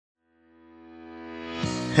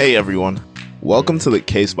Hey everyone, welcome to the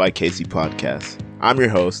Case by Casey podcast. I'm your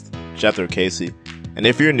host, Jethro Casey, and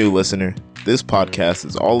if you're a new listener, this podcast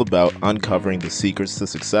is all about uncovering the secrets to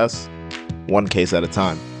success, one case at a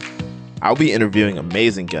time. I'll be interviewing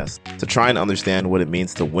amazing guests to try and understand what it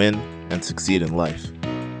means to win and succeed in life.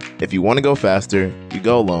 If you want to go faster, you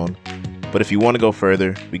go alone, but if you want to go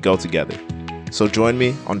further, we go together. So join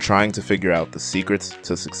me on trying to figure out the secrets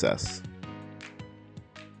to success.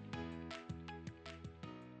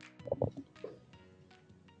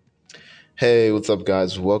 Hey, what's up,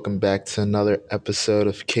 guys? Welcome back to another episode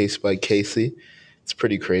of Case by Casey. It's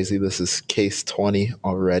pretty crazy. This is case 20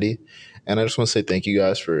 already. And I just want to say thank you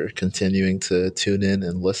guys for continuing to tune in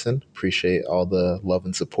and listen. Appreciate all the love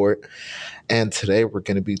and support. And today we're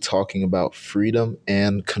going to be talking about freedom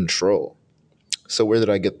and control. So where did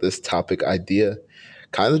I get this topic idea?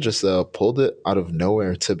 Kind of just pulled it out of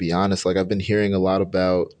nowhere, to be honest. Like I've been hearing a lot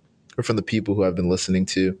about, or from the people who I've been listening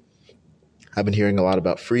to, I've been hearing a lot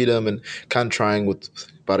about freedom and kind of trying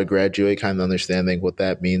about to graduate, kind of understanding what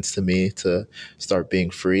that means to me to start being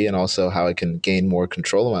free and also how I can gain more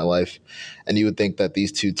control of my life. And you would think that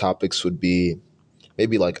these two topics would be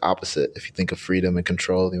maybe like opposite. If you think of freedom and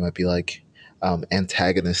control, they might be like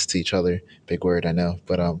antagonists to each other. Big word, I know.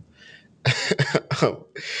 But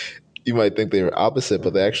you might think they were opposite,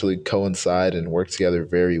 but they actually coincide and work together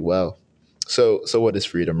very well. So what is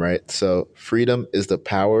freedom, right? So freedom is the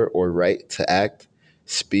power or right to act,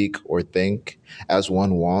 speak, or think as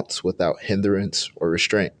one wants without hindrance or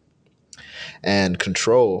restraint. And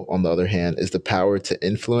control, on the other hand, is the power to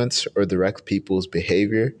influence or direct people's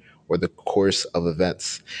behavior or the course of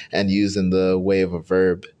events. And used in the way of a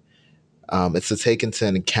verb, it's to take into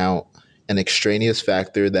account an extraneous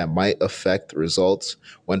factor that might affect results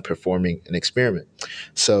when performing an experiment.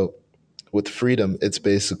 So with freedom, it's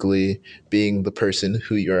basically being the person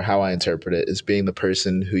who you're, how I interpret it, is being the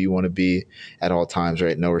person who you want to be at all times,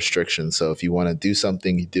 right? No restrictions. So if you want to do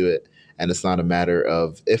something, you do it. And it's not a matter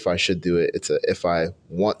of if I should do it. It's a if I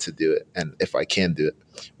want to do it and if I can do it.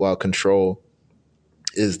 While control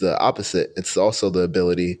is the opposite. It's also the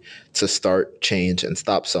ability to start, change, and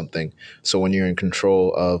stop something. So when you're in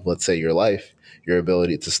control of, let's say, your life, your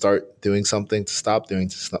ability to start doing something, to stop doing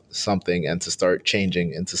something, and to start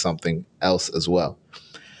changing into something else as well.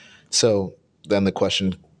 So then the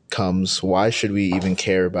question comes, why should we even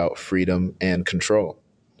care about freedom and control?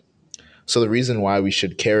 So the reason why we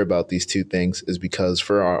should care about these two things is because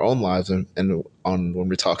for our own lives and on when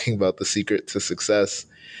we're talking about the secret to success,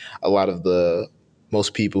 a lot of the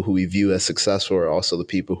most people who we view as successful are also the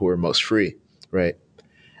people who are most free, right?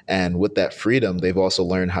 And with that freedom, they've also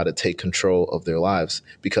learned how to take control of their lives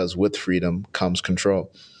because with freedom comes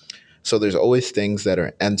control. So there's always things that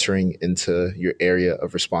are entering into your area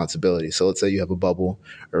of responsibility. So let's say you have a bubble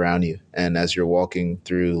around you. And as you're walking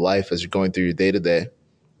through life, as you're going through your day to day,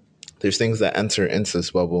 there's things that enter into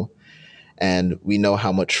this bubble. And we know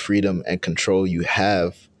how much freedom and control you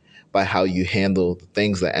have by how you handle the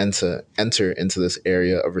things that enter into this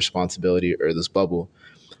area of responsibility or this bubble.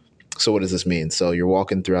 So what does this mean? So you're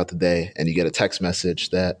walking throughout the day and you get a text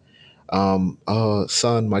message that, oh,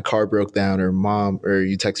 son, my car broke down, or mom, or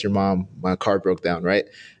you text your mom, my car broke down, right?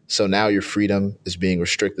 So now your freedom is being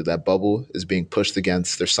restricted. That bubble is being pushed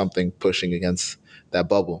against. There's something pushing against that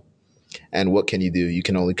bubble. And what can you do? You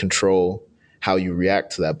can only control how you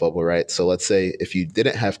react to that bubble, right? So let's say if you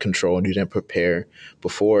didn't have control and you didn't prepare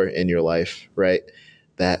before in your life, right,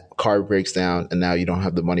 that car breaks down and now you don't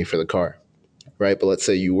have the money for the car. Right. But let's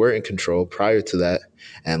say you were in control prior to that.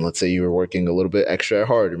 And let's say you were working a little bit extra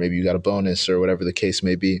hard, or maybe you got a bonus or whatever the case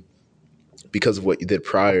may be. Because of what you did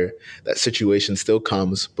prior, that situation still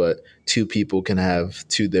comes, but two people can have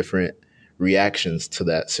two different reactions to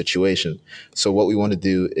that situation. So what we want to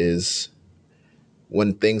do is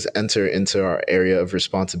when things enter into our area of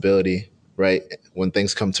responsibility, right, when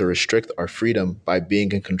things come to restrict our freedom by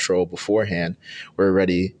being in control beforehand, we're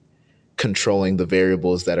already controlling the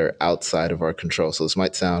variables that are outside of our control. So this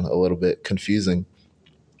might sound a little bit confusing,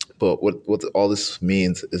 but what all this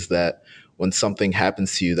means is that when something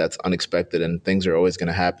happens to you that's unexpected, and things are always going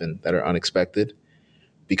to happen that are unexpected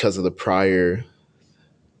because of the prior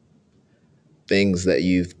things that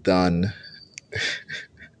you've done,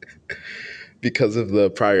 because of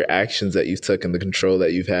the prior actions that you've took and the control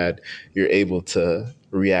that you've had, you're able to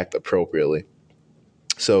react appropriately.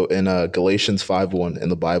 So in Galatians 5:1 in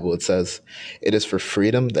the Bible, it says, "It is for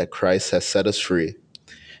freedom that Christ has set us free.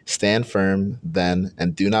 Stand firm then,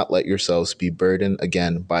 and do not let yourselves be burdened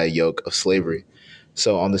again by a yoke of slavery."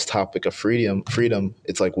 So on this topic of freedom,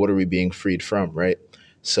 it's like, what are we being freed from, right?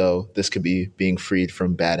 So this could be being freed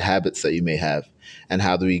from bad habits that you may have. And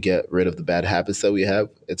how do we get rid of the bad habits that we have?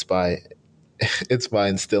 It's by it's by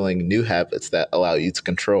instilling new habits that allow you to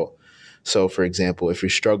control. So, for example, if you're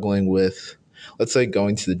struggling with, let's say,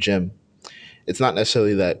 going to the gym, it's not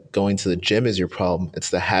necessarily that going to the gym is your problem,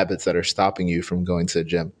 it's the habits that are stopping you from going to the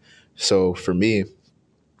gym. So, for me,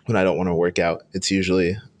 when I don't want to work out, it's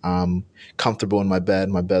usually comfortable in my bed.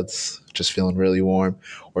 My bed's just feeling really warm,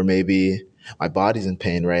 or maybe my body's in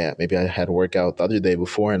pain, right? Maybe I had a workout the other day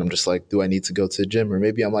before and I'm just like, do I need to go to the gym? Or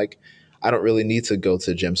maybe I'm like, I don't really need to go to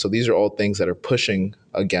the gym. So these are all things that are pushing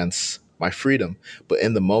against my freedom. But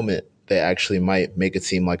in the moment, they actually might make it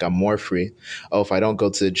seem like I'm more free. Oh, if I don't go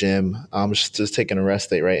to the gym, I'm just taking a rest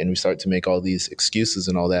day, right? And we start to make all these excuses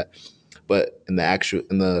and all that. But in the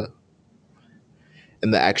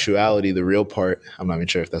actuality, the real part, I'm not even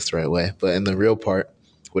sure if that's the right way, but in the real part,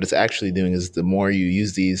 what it's actually doing is the more you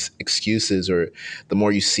use these excuses or the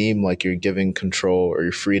more you seem like you're giving control or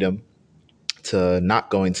your freedom to not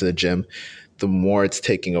going to the gym, the more it's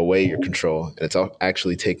taking away your control and it's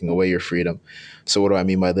actually taking away your freedom. So what do I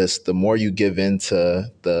mean by this? The more you give in to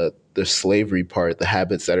the slavery part, the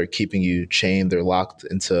habits that are keeping you chained or locked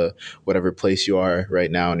into whatever place you are right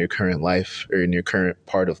now in your current life or in your current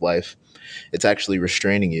part of life, it's actually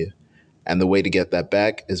restraining you. And the way to get that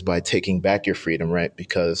back is by taking back your freedom, right?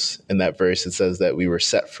 Because in that verse, it says that we were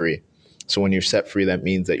set free. So when you're set free, that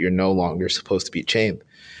means that you're no longer supposed to be chained.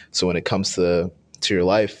 So when it comes to your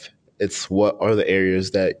life, it's what are the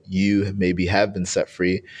areas that you maybe have been set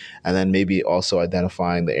free, and then maybe also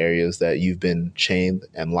identifying the areas that you've been chained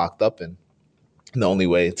and locked up in. And the only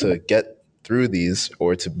way to get through these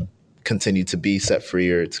or to continue to be set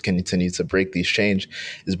free or to continue to break these chains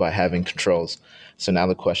is by having controls. So now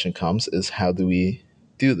the question comes is how do we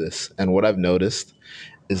do this? And what I've noticed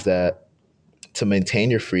is that to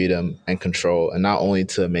maintain your freedom and control, and not only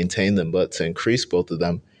to maintain them, but to increase both of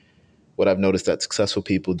them, what I've noticed that successful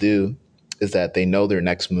people do is that they know their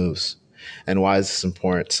next moves. And why is this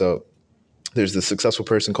important? So there's this successful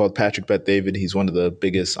person called Patrick Bet David. He's one of the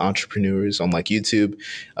biggest entrepreneurs on like YouTube,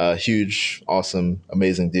 huge, awesome,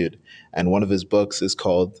 amazing dude. And one of his books is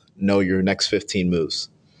called Know Your Next 15 Moves.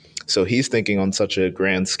 So he's thinking on such a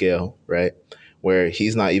grand scale, right? Where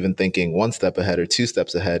he's not even thinking one step ahead or two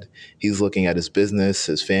steps ahead. He's looking at his business,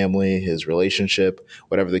 his family, his relationship,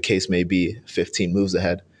 whatever the case may be, 15 moves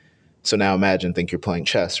ahead. So now imagine, think you're playing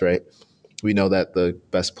chess, right? We know that the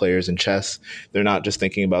best players in chess, they're not just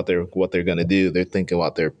thinking about what they're going to do. They're thinking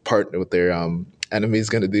about their partner, what their enemy's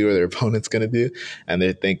going to do or their opponent's going to do. And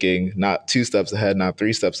they're thinking not two steps ahead, not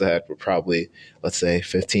three steps ahead, but probably, let's say,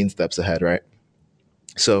 15 steps ahead, right?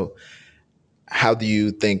 So how do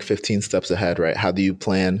you think 15 steps ahead, right? How do you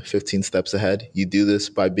plan 15 steps ahead? You do this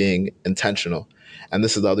by being intentional. And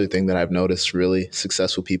this is the other thing that I've noticed really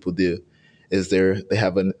successful people do is they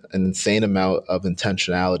have an insane amount of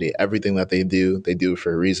intentionality. Everything that they do it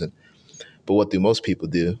for a reason. But what do most people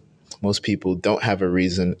do? Most people don't have a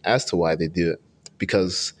reason as to why they do it.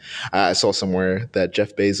 Because I saw somewhere that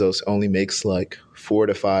Jeff Bezos only makes like 4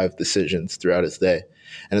 to 5 decisions throughout his day.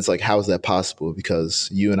 And it's like, how is that possible? Because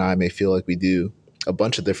you and I may feel like we do a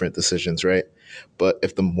bunch of different decisions, right? But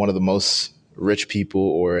if one of the most rich people,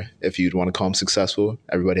 or if you'd want to call them successful,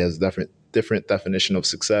 everybody has a different definition of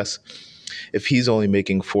success. If he's only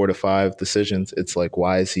making 4 to 5 decisions, it's like,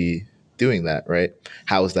 why is he doing that, right?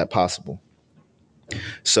 How is that possible?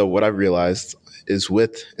 So what I've realized is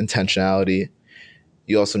with intentionality,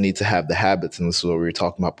 you also need to have the habits. And this is what we were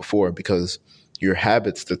talking about before, because your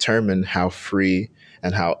habits determine how free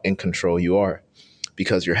and how in control you are,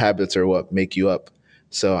 because your habits are what make you up.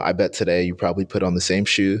 So I bet today you probably put on the same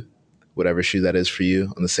shoe, whatever shoe that is for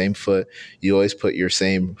you, on the same foot. You always put your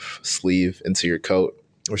same sleeve into your coat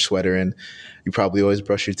or sweater in. You probably always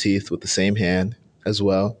brush your teeth with the same hand as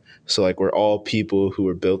well. So like we're all people who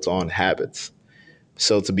are built on habits.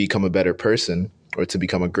 So to become a better person or to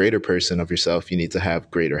become a greater person of yourself, you need to have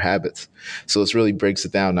greater habits. So this really breaks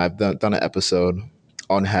it down. I've done an episode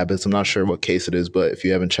on habits. I'm not sure what case it is, but if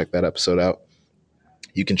you haven't checked that episode out,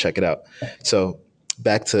 you can check it out. So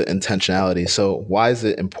back to intentionality. So why is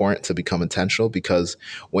it important to become intentional? Because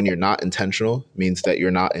when you're not intentional, it means that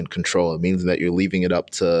you're not in control. It means that you're leaving it up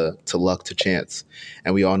to luck, to chance.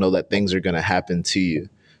 And we all know that things are going to happen to you.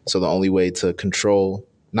 So the only way to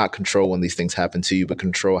not control when these things happen to you, but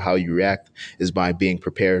control how you react is by being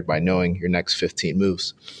prepared, by knowing your next 15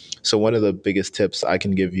 moves. So one of the biggest tips I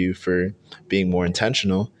can give you for being more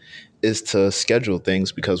intentional is to schedule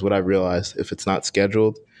things, because what I realized, if it's not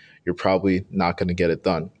scheduled, you're probably not going to get it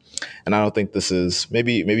done. And I don't think this is,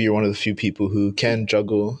 maybe you're one of the few people who can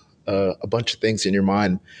juggle a bunch of things in your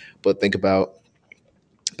mind, but think about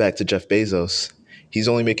back to Jeff Bezos. he's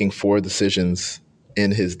only making 4 decisions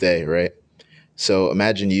in his day, right? So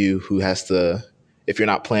imagine you who has to, if you're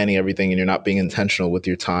not planning everything and you're not being intentional with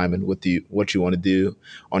your time and with what you want to do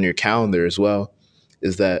on your calendar as well,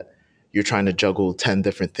 is that you're trying to juggle 10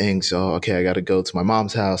 different things. Oh, okay, I got to go to my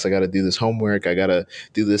mom's house. I got to do this homework. I got to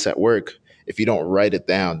do this at work. If you don't write it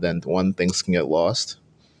down, then one, things can get lost.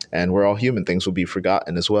 And we're all human. Things will be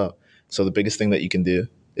forgotten as well. So the biggest thing that you can do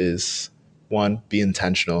is, one, be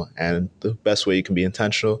intentional. And the best way you can be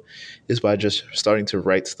intentional is by just starting to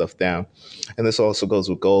write stuff down. And this also goes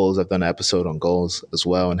with goals. I've done an episode on goals as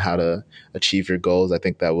well and how to achieve your goals. I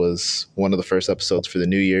think that was one of the first episodes for the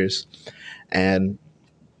New Year's. And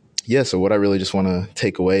yeah, so what I really just want to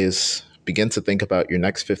take away is begin to think about your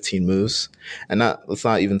next 15 moves. And let's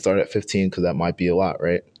not even start at 15 because that might be a lot,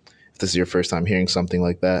 right? If this is your first time hearing something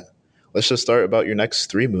like that, let's just start about your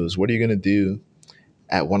next 3 moves. What are you going to do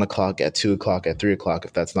at 1 o'clock, at 2 o'clock, at 3 o'clock,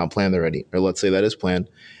 if that's not planned already? Or let's say that is planned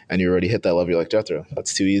and you already hit that level. You're like, Jethro,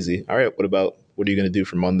 that's too easy. All right, what are you going to do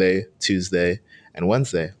for Monday, Tuesday, and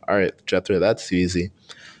Wednesday? All right, Jethro, that's too easy.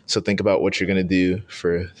 So think about what you're going to do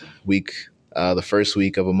for the first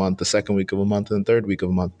week of a month, the second week of a month, and the third week of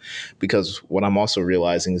a month. Because what I'm also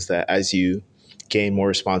realizing is that as you gain more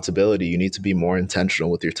responsibility, you need to be more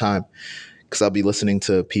intentional with your time. Because I'll be listening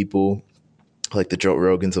to people like the Joe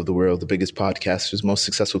Rogans of the world, the biggest podcasters, most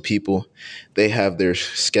successful people. They have their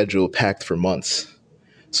schedule packed for months.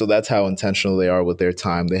 So that's how intentional they are with their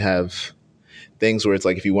time. They have things where it's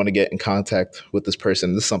like, if you want to get in contact with this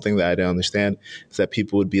person, this is something that I don't understand, is that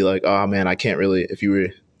people would be like, oh man, I can't really, if you were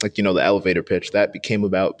like, the elevator pitch, that became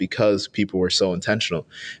about because people were so intentional.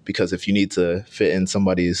 Because if you need to fit in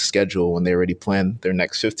somebody's schedule when they already planned their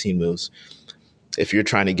next 15 moves, if you're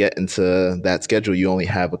trying to get into that schedule, you only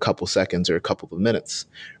have a couple seconds or a couple of minutes,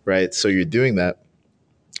 right? So you're doing that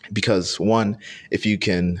because, one, if you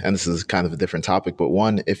can, and this is kind of a different topic, but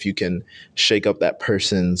one, if you can shake up that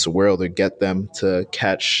person's world or get them to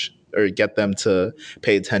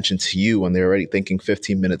pay attention to you when they're already thinking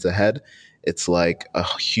 15 minutes ahead, it's like a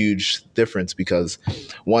huge difference because,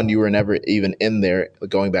 one, you were never even in there,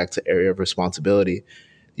 going back to area of responsibility,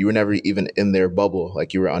 you were never even in their bubble,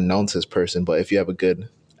 like you were unknown to this person. But if you have a good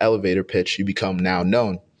elevator pitch, you become now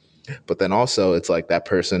known. But then also it's like that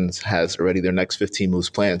person has already their next 15 moves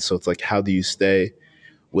planned. So it's like, how do you stay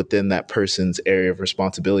within that person's area of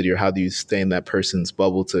responsibility, or how do you stay in that person's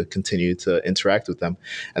bubble to continue to interact with them?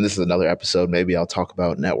 And this is another episode. Maybe I'll talk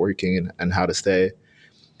about networking and how to stay,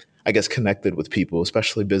 I guess, connected with people,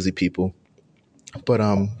 especially busy people. But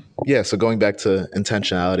yeah, so going back to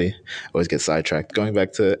intentionality, I always get sidetracked. Going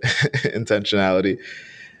back to intentionality,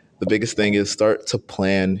 the biggest thing is start to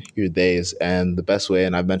plan your days. And the best way,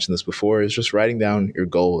 and I've mentioned this before, is just writing down your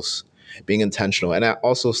goals, being intentional. And that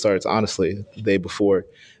also starts, honestly, the day before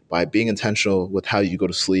by being intentional with how you go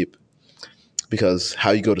to sleep, because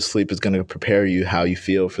how you go to sleep is going to prepare you how you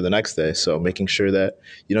feel for the next day. So making sure that,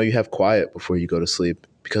 you have quiet before you go to sleep,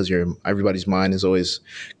 because everybody's mind is always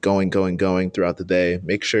going throughout the day.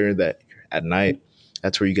 Make sure that at night,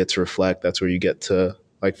 that's where you get to reflect. That's where you get to,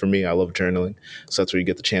 like for me, I love journaling. So that's where you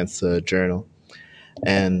get the chance to journal.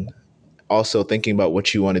 And also thinking about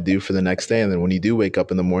what you want to do for the next day. And then when you do wake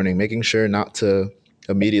up in the morning, making sure not to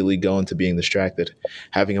immediately go into being distracted.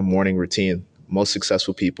 Having a morning routine. Most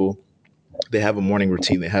successful people, they have a morning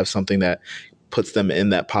routine. They have something that puts them in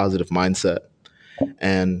that positive mindset.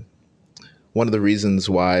 And one of the reasons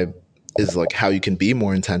why is like how you can be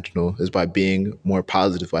more intentional is by being more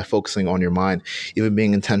positive, by focusing on your mind, even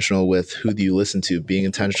being intentional with who do you listen to, being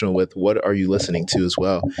intentional with what are you listening to as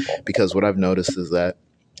well. Because what I've noticed is that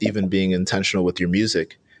even being intentional with your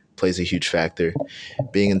music plays a huge factor.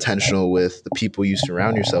 Being intentional with the people you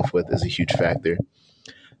surround yourself with is a huge factor.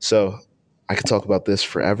 So I could talk about this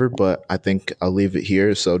forever, but I think I'll leave it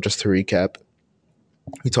here. So just to recap,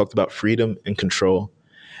 we talked about freedom and control.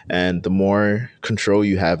 And the more control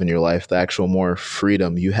you have in your life, the actual more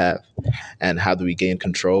freedom you have. And how do we gain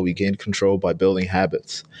control? We gain control by building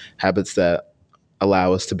habits that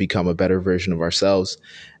allow us to become a better version of ourselves.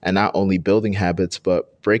 And not only building habits,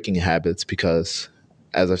 but breaking habits, because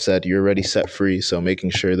as I've said, you're already set free. So making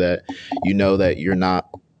sure that you know that you're not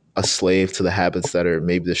a slave to the habits that are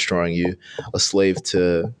maybe destroying you, a slave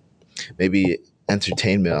to maybe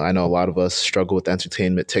entertainment. I know a lot of us struggle with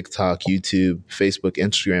entertainment. TikTok, YouTube, Facebook,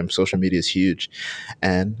 Instagram, social media is huge.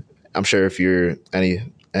 And I'm sure if you're any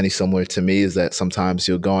similar to me, is that sometimes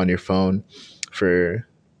you'll go on your phone for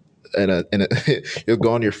you'll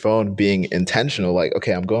go on your phone being intentional, like,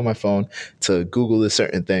 okay, I'm going on my phone to Google this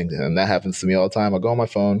certain thing. And that happens to me all the time. I'll go on my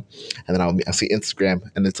phone and then I'll see Instagram,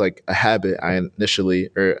 and it's like a habit I initially,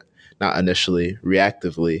 or not initially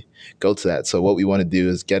reactively go to that. So what we want to do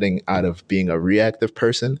is getting out of being a reactive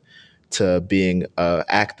person to being a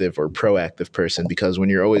active or proactive person, because when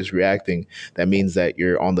you're always reacting, that means that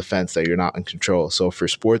you're on the fence, that you're not in control. So for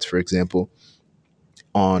sports, for example,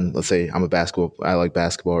 let's say I like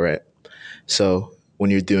basketball, right? So when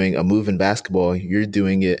you're doing a move in basketball, you're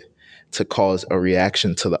doing it to cause a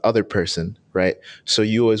reaction to the other person, right? So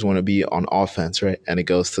you always want to be on offense, right? And it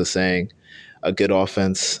goes to saying a good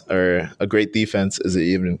offense or a great defense is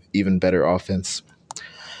an even better offense.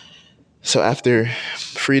 So after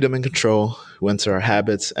freedom and control, we went to our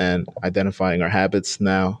habits and identifying our habits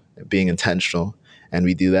now, being intentional. And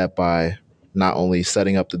we do that by not only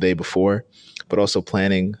setting up the day before, but also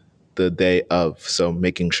planning the day of. So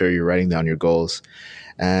making sure you're writing down your goals.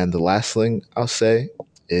 And the last thing I'll say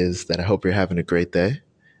is that I hope you're having a great day,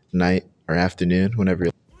 night, or afternoon, whenever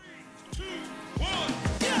you're.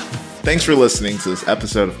 Thanks for listening to this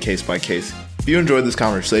episode of Case by Case. If you enjoyed this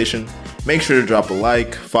conversation, make sure to drop a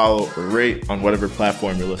like, follow, or rate on whatever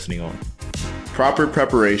platform you're listening on. Proper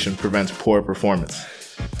preparation prevents poor performance.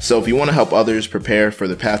 So if you want to help others prepare for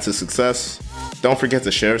the path to success, don't forget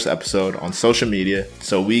to share this episode on social media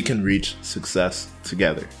so we can reach success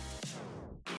together.